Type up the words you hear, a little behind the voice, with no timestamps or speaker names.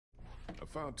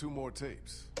found 2 more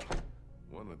tapes.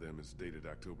 One of them is dated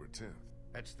October 10th.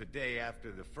 That's the day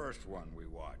after the first one we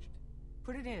watched.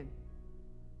 Put it in.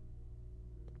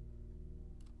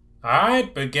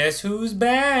 Alright, but guess who's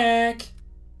back?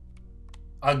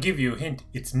 I'll give you a hint.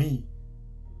 It's me.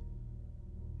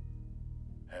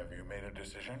 Have you made a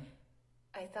decision?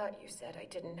 I thought you said I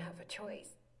didn't have a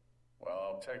choice.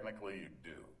 Well, technically you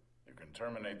do. You can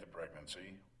terminate the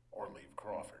pregnancy or leave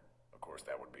Crawford. Of course,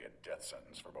 that would be a death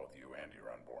sentence for both you and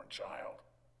your unborn child.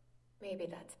 Maybe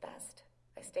that's best.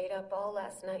 I stayed up all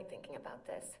last night thinking about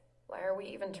this. Why are we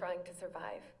even trying to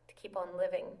survive? To keep on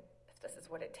living, if this is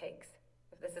what it takes.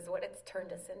 If this is what it's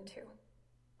turned us into.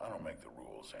 I don't make the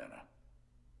rules, Anna.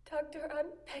 Doctor, I'm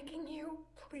begging you.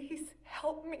 Please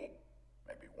help me.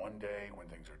 Maybe one day, when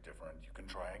things are different, you can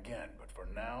try again. But for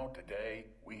now, today,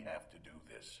 we have to do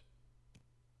this.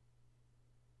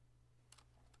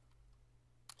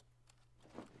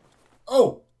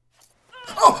 Oh!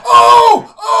 Oh!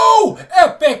 Oh! Oh!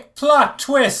 Epic plot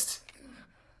twist!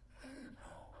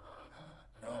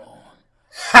 No.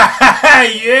 Ha ha ha!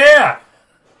 Yeah!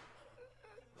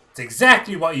 It's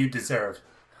exactly what you deserve.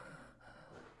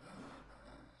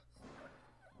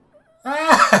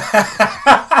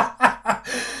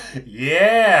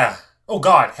 Yeah! Oh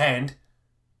god, hand.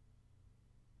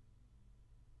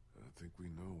 I think we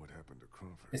know what happened to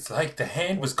Crawford. It's like the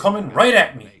hand was coming right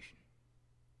at me.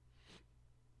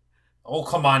 Oh,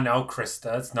 come on now,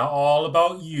 Krista. It's not all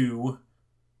about you.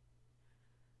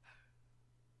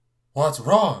 What's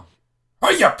wrong?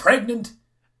 Are you pregnant?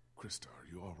 Krista, are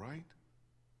you alright?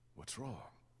 What's wrong?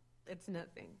 It's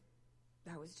nothing.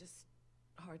 That was just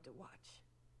hard to watch.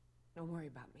 Don't worry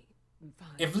about me. I'm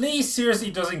fine. If Lee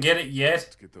seriously doesn't get it yet...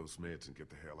 Let's get those meds and get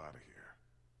the hell out of here.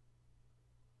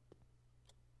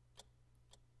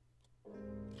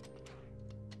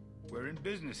 We're in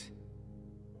business.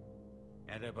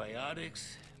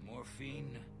 Antibiotics,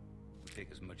 morphine. We'll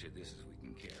take as much of this as we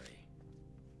can carry.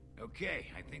 Okay,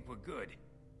 I think we're good.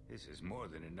 This is more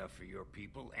than enough for your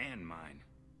people and mine.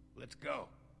 Let's go.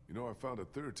 You know, I found a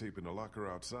 3rd tape in the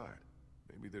locker outside.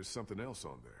 Maybe there's something else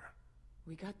on there.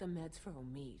 We got the meds for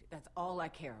Omid. That's all I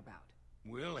care about.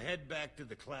 We'll head back to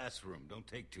the classroom. Don't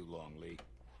take too long, Lee.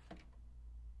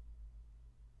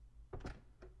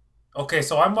 Okay,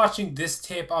 so I'm watching this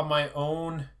tape on my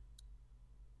own.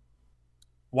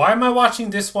 Why am I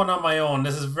watching this one on my own?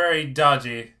 This is very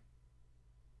dodgy.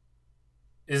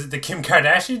 Is it the Kim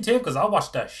Kardashian tape? Because I'll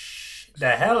watch the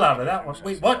hell out of that one.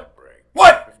 Wait, what?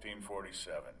 What?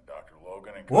 1547, Dr.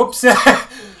 Logan and... Whoops.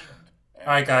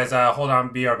 Alright guys, hold on,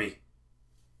 BRB.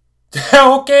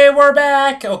 Okay, we're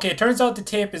back. Okay, turns out the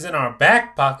tape is in our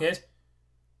back pocket.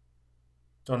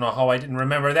 Don't know how I didn't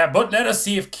remember that, but let us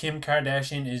see if Kim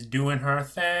Kardashian is doing her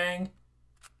thing.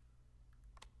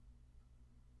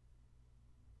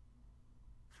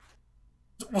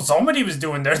 Well, somebody was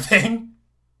doing their thing.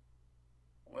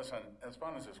 Listen, as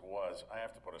fun as this was, I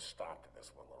have to put a stop to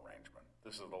this little arrangement.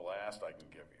 This is the last I can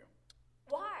give you.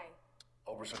 Why?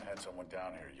 Oberson had someone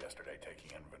down here yesterday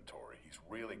taking inventory. He's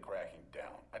really cracking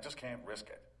down. I just can't risk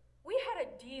it. We had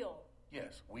a deal.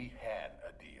 Yes, we had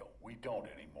a deal. We don't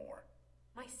anymore.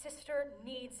 My sister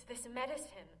needs this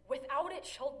medicine. Without it,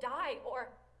 she'll die,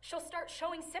 or she'll start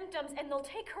showing symptoms and they'll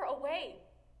take her away.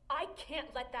 I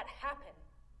can't let that happen.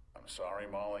 I'm sorry,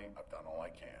 Molly. I've done all I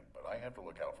can, but I have to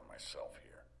look out for myself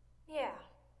here. Yeah,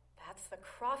 that's the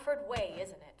Crawford way,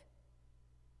 isn't it?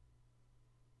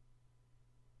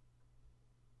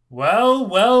 Well,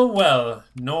 well, well.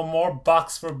 No more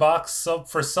box for box, sub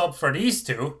for sub for these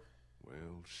two.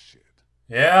 Well, shit.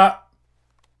 Yeah.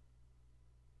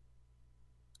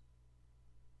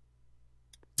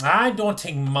 I don't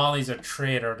think Molly's a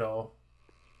traitor, though.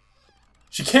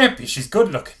 She can't be. She's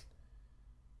good looking.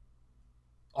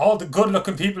 All the good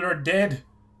looking people are dead.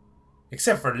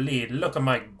 Except for Lee. Look at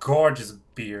my gorgeous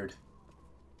beard.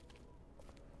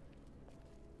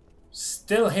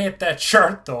 Still hate that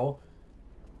shirt, though.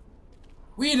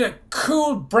 We had a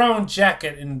cool brown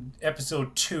jacket in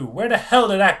episode 2. Where the hell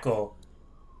did that go?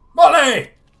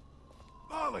 Molly!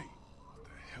 Molly! What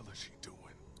the hell is she doing?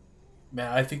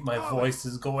 Man, I think my voice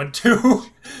is going too.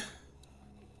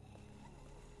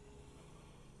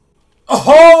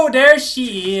 Oh, there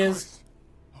she is.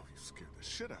 Oh, you scared the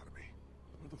shit out of me.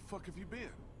 Where the fuck have you been?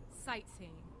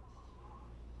 Sightseeing.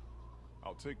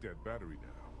 I'll take that battery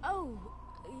now. Oh,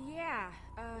 yeah,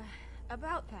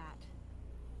 about that.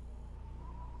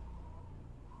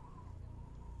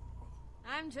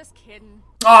 I'm just kidding.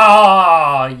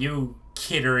 Ah, you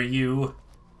kidder, you.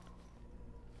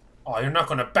 Oh, you're not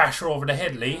gonna bash her over the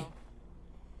head, Lee.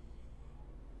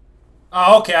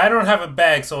 Oh, okay, I don't have a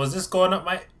bag, so is this going up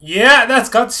my... Yeah, that's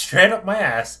got straight up my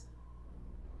ass.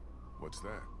 What's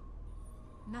that?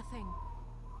 Nothing.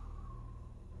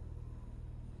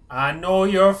 I know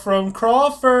you're from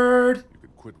Crawford. You can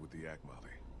quit with the act, Molly.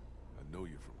 I know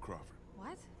you're from Crawford.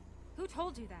 What? Who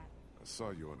told you that? I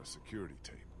saw you on a security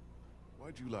tape.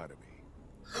 Why'd you lie to me?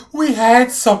 We had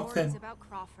Words something. about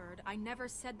Crawford. I never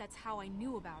said that's how I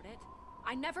knew about it.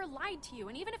 I never lied to you,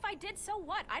 and even if I did, so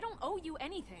what? I don't owe you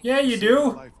anything. Yeah, you Saved my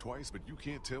do. life twice, but you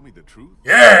can't tell me the truth?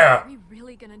 Yeah. Are we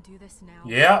really gonna do this now?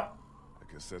 Yeah.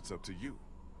 I guess that's up to you.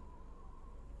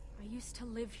 I used to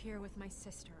live here with my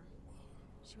sister.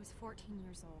 She was 14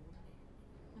 years old.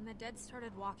 When the dead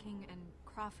started walking and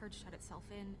Crawford shut itself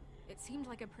in, it seemed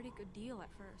like a pretty good deal at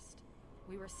first.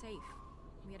 We were safe.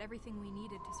 We had everything we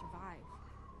needed to survive.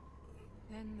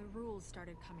 Then the rules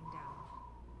started coming down.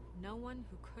 No one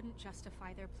who couldn't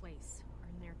justify their place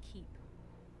earned their keep.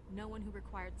 No one who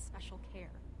required special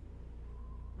care.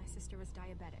 My sister was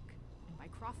diabetic, and by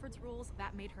Crawford's rules,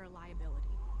 that made her a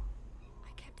liability.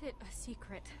 I kept it a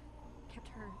secret. Kept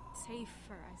her safe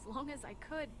for as long as I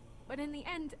could, but in the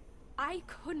end, I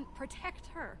couldn't protect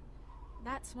her.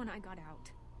 That's when I got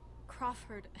out.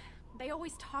 Crawford, they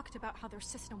always talked about how their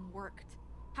system worked,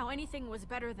 how anything was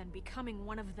better than becoming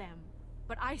one of them,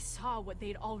 but I saw what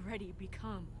they'd already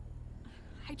become.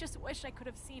 I just wish I could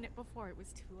have seen it before it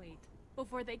was too late,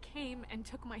 before they came and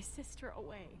took my sister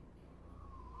away.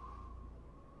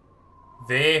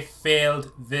 They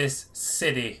failed this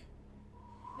city.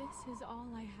 This is all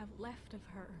I have left of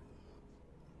her.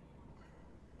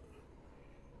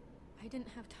 I didn't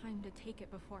have time to take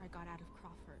it before I got out of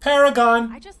Crawford.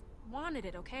 Paragon. I just wanted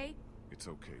it, okay? It's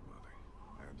okay,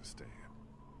 Molly. I understand.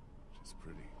 She's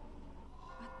pretty.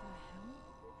 What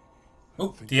the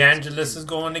hell? Oh, the Angelus is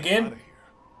going Out again. of here.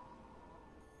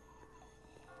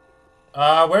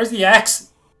 Where's the axe?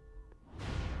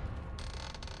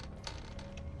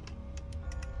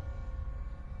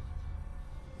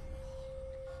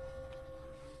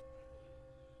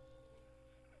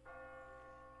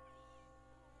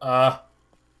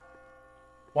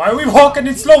 Why are we walking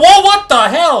in slow? Whoa, what the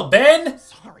hell, Ben?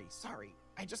 Sorry.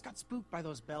 I just got spooked by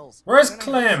those bells. Where's Then I heard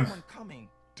Clem? someone coming.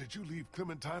 Did you leave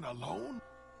Clementine alone?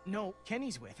 No,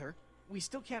 Kenny's with her. We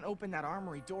still can't open that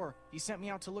armory door. He sent me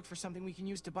out to look for something we can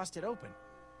use to bust it open.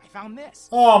 I found this.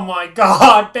 Oh my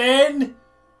god, Ben!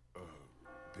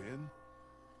 Ben?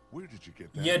 Where did you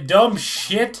get that? You dumb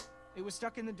shit. It was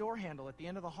stuck in the door handle at the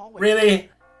end of the hallway. Really?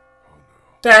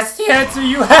 That's the answer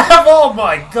you have? Oh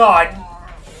my god.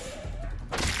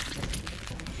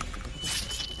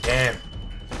 Damn.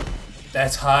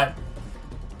 That's hot.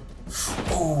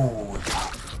 Ooh.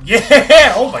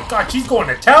 Yeah! Oh my god, she's going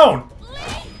to town!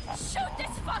 Shoot this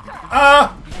fucker!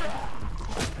 I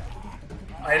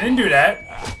didn't do that.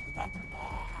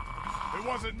 It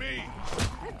wasn't me!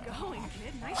 Good going,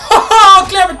 kid. Nice. Haha!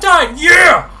 Clementine!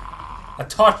 Yeah! I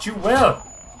taught you well.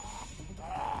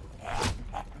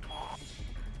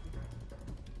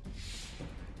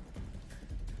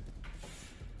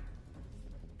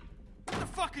 What the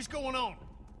fuck is going on?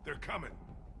 They're coming.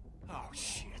 Oh,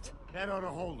 shit. That ought to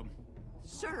hold them.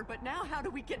 Sure, but now how do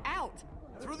we get out?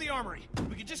 Through the armory.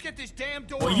 We can just get this damn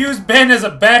door We'll open. use Ben as a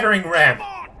battering ram. Come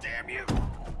on, damn you!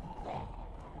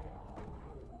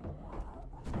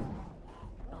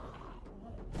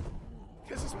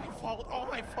 This is my fault. All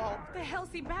my fault. What the hell's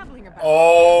he babbling about?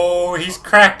 Oh, he's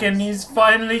cracking. He's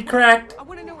finally cracked. I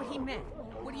want to know what he meant.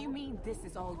 What do you mean this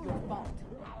is all your fault?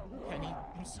 Kenny,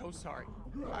 I'm so sorry.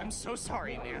 I'm so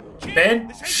sorry, man. Ben,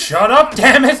 This ain't shut your up,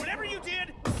 damn it! Whatever you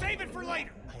did, save it for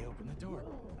later. I opened the door.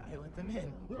 I let them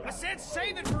in. I said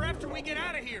save it for after we get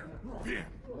out of here. Ben,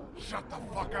 shut the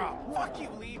fuck up. Fuck you,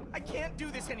 Lee. I can't do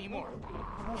this anymore.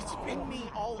 It's been me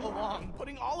all along,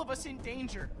 putting all of us in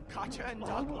danger. Katja and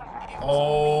Doug. It was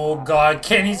Oh god,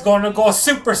 Kenny's gonna go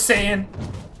Super Saiyan.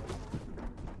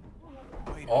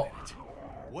 Wait a Oh. minute.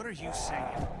 What are you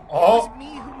saying? Oh, It was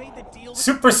me who made the deal with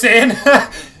Super Saiyan.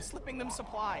 slipping them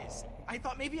supplies. I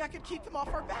thought maybe I could keep them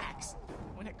off our backs.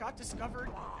 When it got discovered,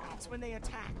 that's when they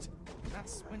attacked.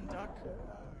 That's when Doug...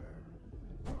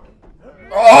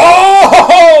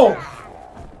 Oh!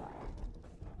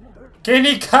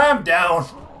 Kenny, calm down.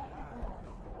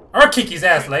 Or kick his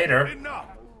ass later. Enough!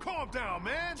 Calm down,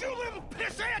 man! You little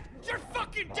pissant! You're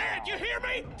fucking dead! You hear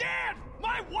me? Dead!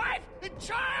 My wife and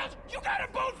child! You got them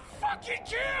both fucking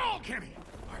killed! Kenny,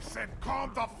 I said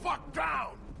calm the fuck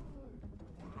down!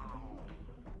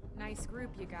 Nice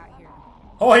group you got here.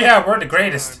 Oh yeah, we're the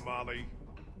greatest. Fine, Molly.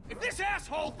 If this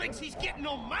asshole thinks he's getting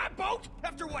on my boat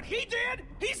after what he did,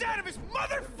 he's out of his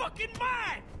motherfucking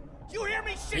mind! You hear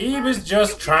me, shit? He was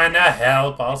just trying to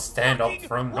help. I'll stand up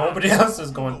for him. Nobody else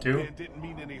is going to. Ben didn't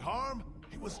mean any harm.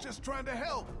 He was just trying to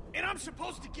help. And I'm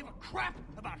supposed to give a crap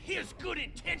about his good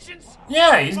intentions?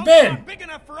 Yeah, he's Boat's Ben. not big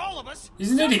enough for all of us.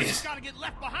 He's an Somebody's idiot. gotta get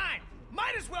left behind.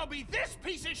 Might as well be this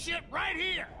piece of shit right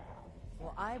here.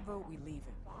 Well, I vote we leave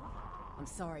him. I'm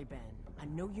sorry, Ben. I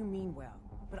know you mean well,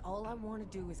 but all I want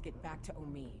to do is get back to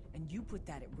Omid, and you put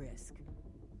that at risk.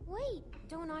 Wait,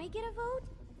 don't I get a vote?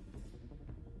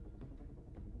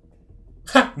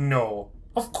 No.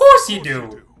 Of course you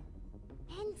do.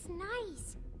 Ben's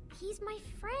nice. He's my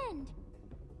friend.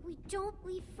 We don't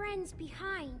leave friends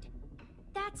behind.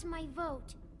 That's my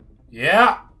vote.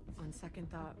 Yeah. On second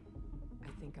thought, I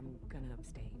think I'm gonna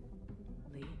abstain.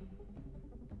 Lee?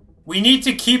 We need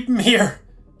to keep him here.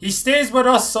 He stays with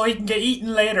us so he can get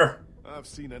eaten later. I've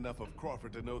seen enough of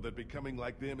Crawford to know that becoming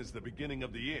like them is the beginning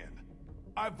of the end.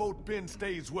 I vote Ben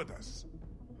stays with us.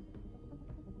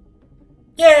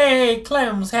 Yay!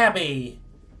 Clem's happy.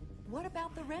 What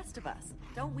about the rest of us?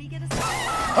 Don't we get a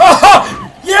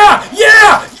Oh! Yeah!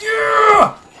 Yeah!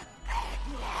 Yeah!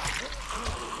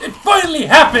 It finally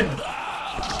happened!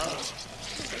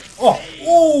 Oh!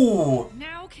 Ooh!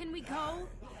 Now can we go?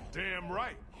 Damn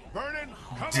right. Vernon,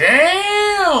 come on.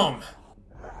 Damn!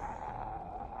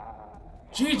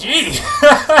 GG!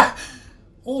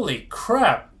 Holy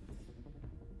crap.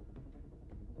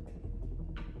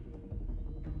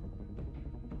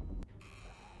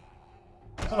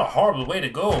 What a horrible way to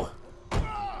go.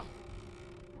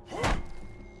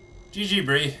 GG,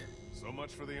 Bree. So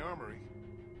much for the armory.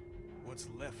 What's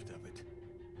left of it?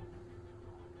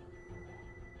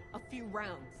 A few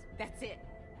rounds. That's it.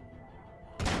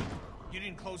 You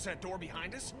didn't close that door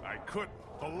behind us? I couldn't.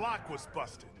 The lock was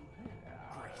busted.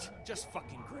 Great. Just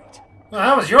fucking great. Well,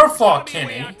 that was your fault, There's gotta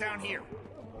be a way Kenny. out down here.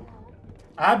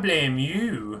 I blame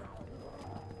you.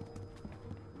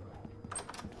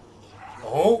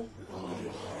 Oh.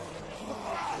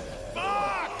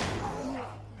 Fuck!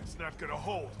 It's not gonna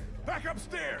hold. Back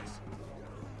upstairs.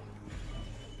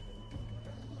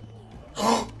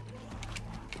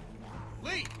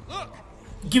 Lee, look!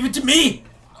 Give it to me!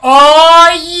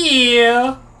 Oh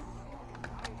yeah!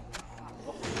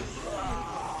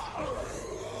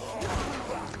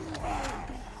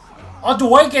 Oh,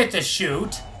 do I get to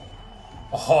shoot?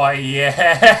 Oh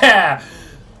yeah!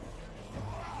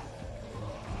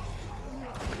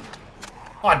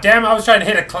 Oh damn, I was trying to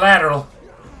hit a collateral.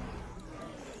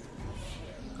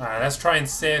 Alright, let's try and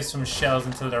save some shells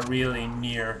until they're really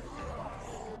near.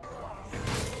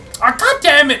 Ah, god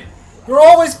damn it! You're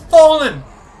always falling!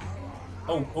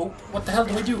 Oh, oh, what the hell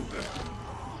do I do?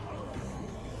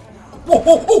 Whoa,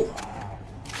 whoa, whoa!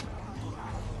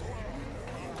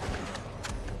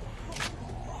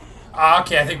 Ah,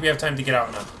 okay, I think we have time to get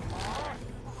out now.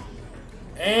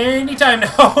 Anytime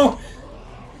now!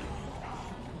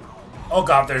 Oh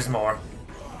god, there's more.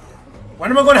 When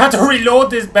am I going to have to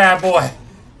reload this bad boy?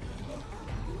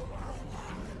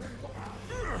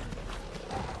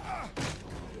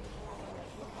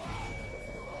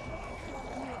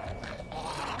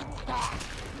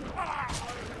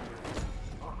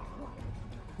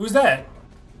 Who's that?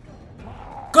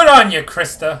 Good on you,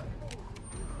 Krista.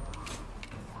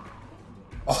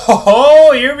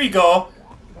 Oh, here we go.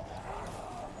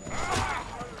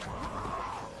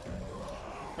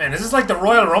 Man, is this like the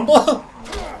Royal Rumble?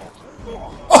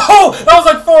 Oh, that was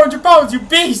like 400 pounds, you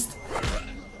beast.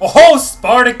 Oh,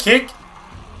 Sparta kick.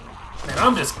 Man,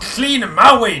 I'm just cleaning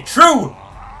my way through.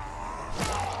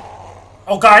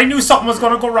 Oh god, I knew something was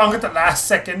gonna go wrong at the last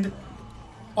second.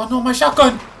 Oh no, my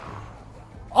shotgun.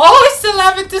 Oh, I still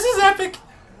have it. This is epic.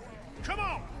 Come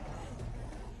on!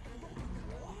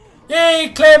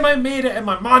 Yay, Clem, I made it, and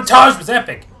my montage was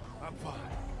epic. I'm fine.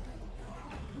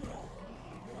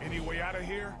 Any way out of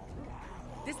here?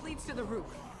 This leads to the roof.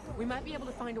 We might be able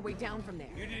to find a way down from there.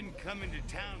 You didn't come into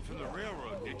town from the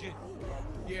railroad, did you?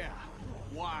 Yeah.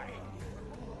 Why?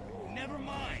 Never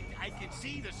mind. I could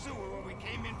see the sewer when we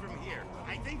came in from here.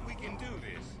 I think we can do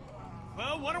this.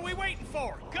 Well, what are we waiting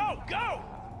for? Go, go!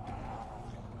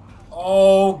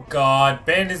 Oh god,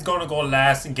 Ben is gonna go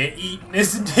last and get eaten,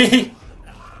 isn't he?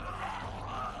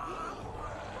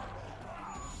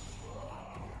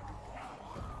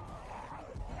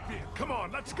 Come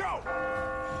on, let's go!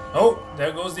 Oh,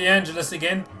 there goes the Angelus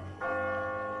again.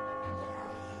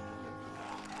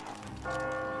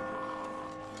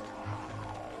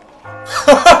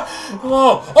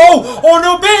 Whoa! Oh! Oh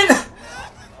no, Ben!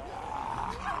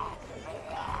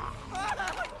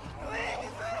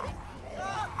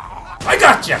 I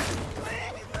got you.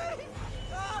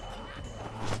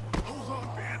 Hold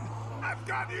on, Ben. I've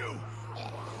got you.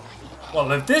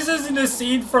 Well, if this isn't a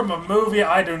scene from a movie,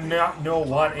 I do not know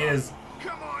what is.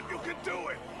 Come on, you can do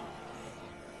it.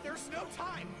 There's no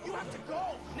time. You have to go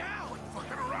now.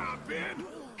 Fucking Ben!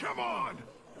 Come on!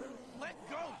 Let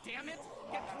go, damn it!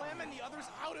 Get Clem and the others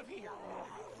out of here!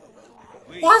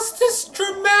 What's this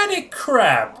dramatic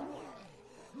crap?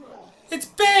 It's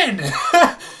Ben!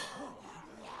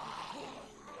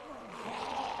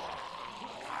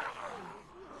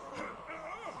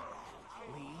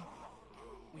 Lee,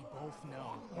 we both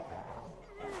know.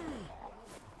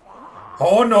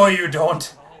 Oh, no, you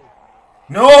don't.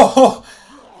 No!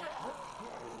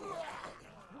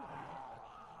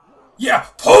 Yeah,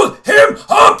 pull him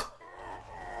up!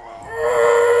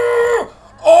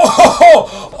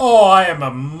 Oh, I am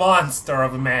a monster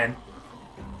of a man.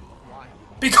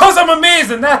 Because I'm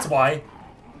amazing, that's why.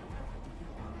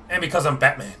 And because I'm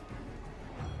Batman.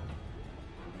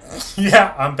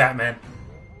 Yeah, I'm Batman.